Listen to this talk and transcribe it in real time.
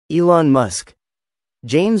Elon Musk.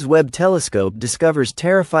 James Webb Telescope discovers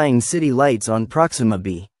terrifying city lights on Proxima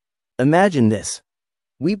B. Imagine this.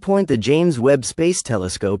 We point the James Webb Space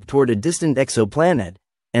Telescope toward a distant exoplanet,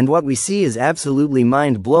 and what we see is absolutely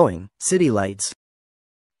mind-blowing: city lights.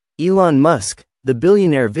 Elon Musk, the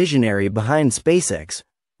billionaire visionary behind SpaceX,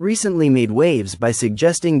 recently made waves by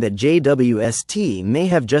suggesting that JWST may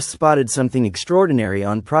have just spotted something extraordinary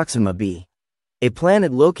on Proxima B, a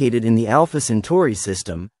planet located in the Alpha Centauri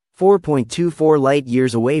system, 4.24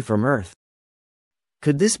 light-years away from Earth.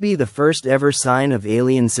 Could this be the first ever sign of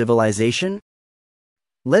alien civilization?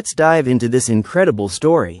 Let's dive into this incredible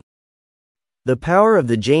story. The power of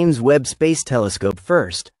the James Webb Space Telescope.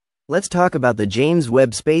 First, let's talk about the James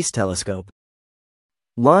Webb Space Telescope.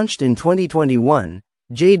 Launched in 2021,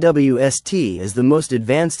 JWST is the most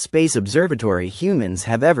advanced space observatory humans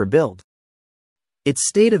have ever built. Its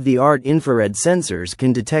state-of-the-art infrared sensors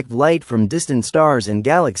can detect light from distant stars and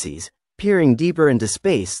galaxies, peering deeper into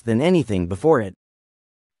space than anything before it.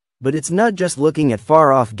 But it's not just looking at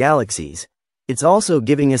far-off galaxies, it's also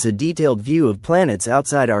giving us a detailed view of planets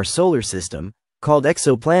outside our solar system, called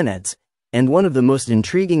exoplanets, and one of the most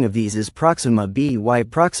intriguing of these is Proxima B. Why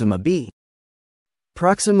Proxima B?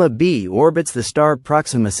 Proxima B orbits the star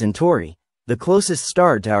Proxima Centauri, the closest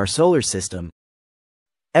star to our solar system.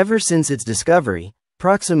 Ever since its discovery,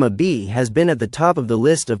 Proxima B has been at the top of the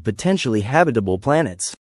list of potentially habitable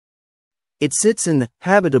planets. It sits in the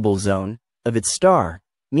habitable zone of its star,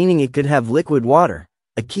 meaning it could have liquid water,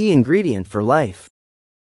 a key ingredient for life.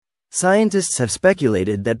 Scientists have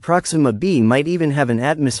speculated that Proxima B might even have an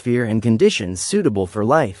atmosphere and conditions suitable for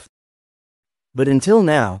life. But until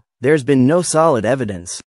now, there's been no solid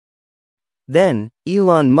evidence. Then,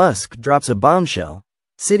 Elon Musk drops a bombshell: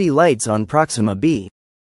 city lights on Proxima B.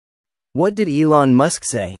 What did Elon Musk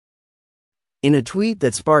say? In a tweet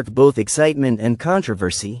that sparked both excitement and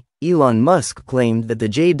controversy, Elon Musk claimed that the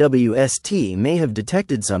JWST may have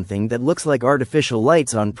detected something that looks like artificial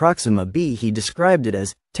lights on Proxima B. He described it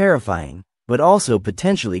as terrifying, but also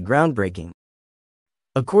potentially groundbreaking.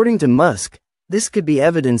 According to Musk, this could be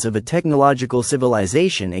evidence of a technological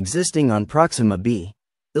civilization existing on Proxima B,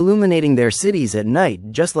 illuminating their cities at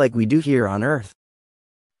night just like we do here on Earth.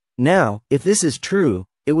 Now, if this is true,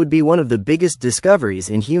 it would be one of the biggest discoveries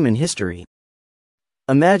in human history.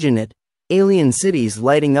 Imagine it: alien cities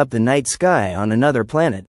lighting up the night sky on another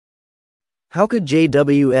planet. How could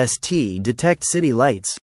JWST detect city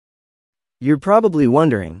lights? You're probably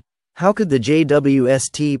wondering, how could the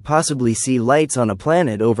JWST possibly see lights on a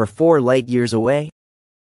planet over 4 light-years away?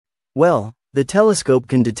 Well, the telescope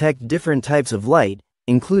can detect different types of light,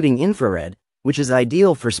 including infrared, which is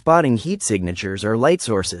ideal for spotting heat signatures or light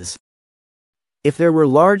sources. If there were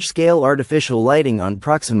large-scale artificial lighting on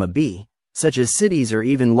Proxima B, such as cities or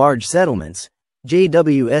even large settlements,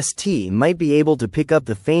 JWST might be able to pick up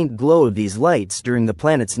the faint glow of these lights during the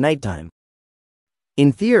planet's nighttime.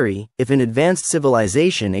 In theory, if an advanced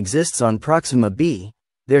civilization exists on Proxima B,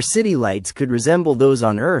 their city lights could resemble those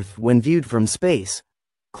on Earth when viewed from space: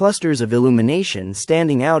 clusters of illumination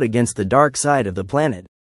standing out against the dark side of the planet.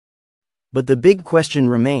 But the big question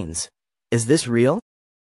remains: is this real?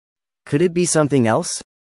 Could it be something else?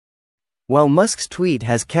 While Musk's tweet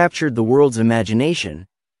has captured the world's imagination,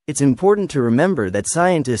 it's important to remember that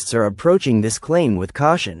scientists are approaching this claim with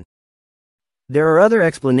caution. There are other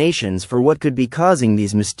explanations for what could be causing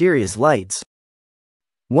these mysterious lights.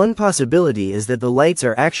 One possibility is that the lights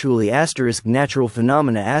are actually natural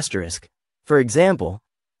phenomena. For example,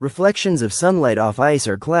 reflections of sunlight off ice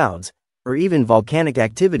or clouds, or even volcanic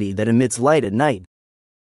activity that emits light at night.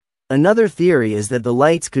 Another theory is that the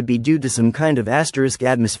lights could be due to some kind of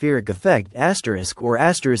atmospheric effect or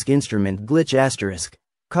instrument glitch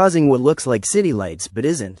causing what looks like city lights but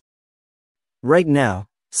isn't. Right now,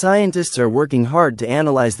 scientists are working hard to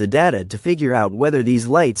analyze the data to figure out whether these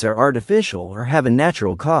lights are artificial or have a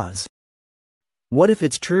natural cause. What if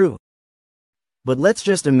it's true? But let's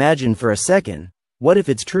just imagine for a second, what if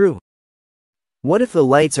it's true? What if the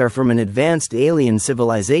lights are from an advanced alien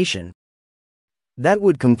civilization? That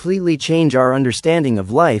would completely change our understanding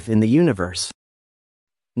of life in the universe.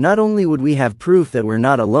 Not only would we have proof that we're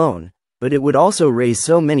not alone, but it would also raise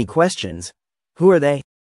so many questions. Who are they?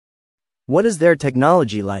 What is their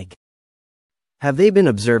technology like? Have they been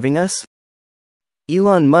observing us?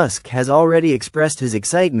 Elon Musk has already expressed his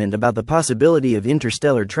excitement about the possibility of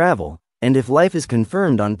interstellar travel, and if life is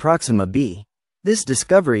confirmed on Proxima B, this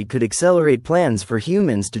discovery could accelerate plans for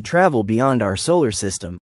humans to travel beyond our solar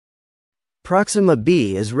system. Proxima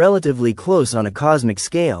B is relatively close on a cosmic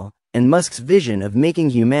scale, and Musk's vision of making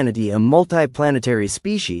humanity a multi-planetary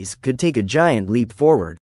species could take a giant leap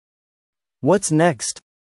forward. What's next?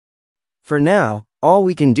 For now, all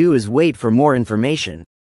we can do is wait for more information.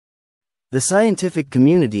 The scientific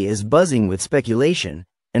community is buzzing with speculation,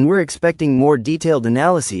 and we're expecting more detailed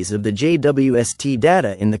analyses of the JWST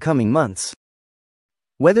data in the coming months.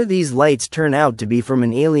 Whether these lights turn out to be from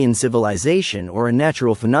an alien civilization or a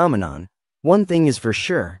natural phenomenon, one thing is for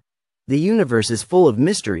sure: the universe is full of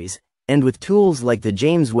mysteries, and with tools like the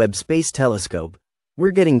James Webb Space Telescope,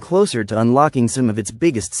 we're getting closer to unlocking some of its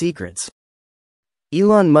biggest secrets.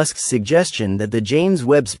 Elon Musk's suggestion that the James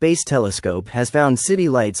Webb Space Telescope has found city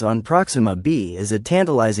lights on Proxima B is a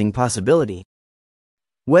tantalizing possibility.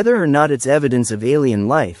 Whether or not it's evidence of alien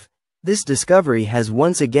life, this discovery has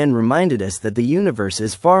once again reminded us that the universe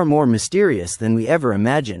is far more mysterious than we ever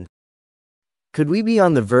imagined. Could we be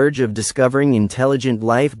on the verge of discovering intelligent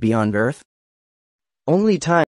life beyond Earth? Only time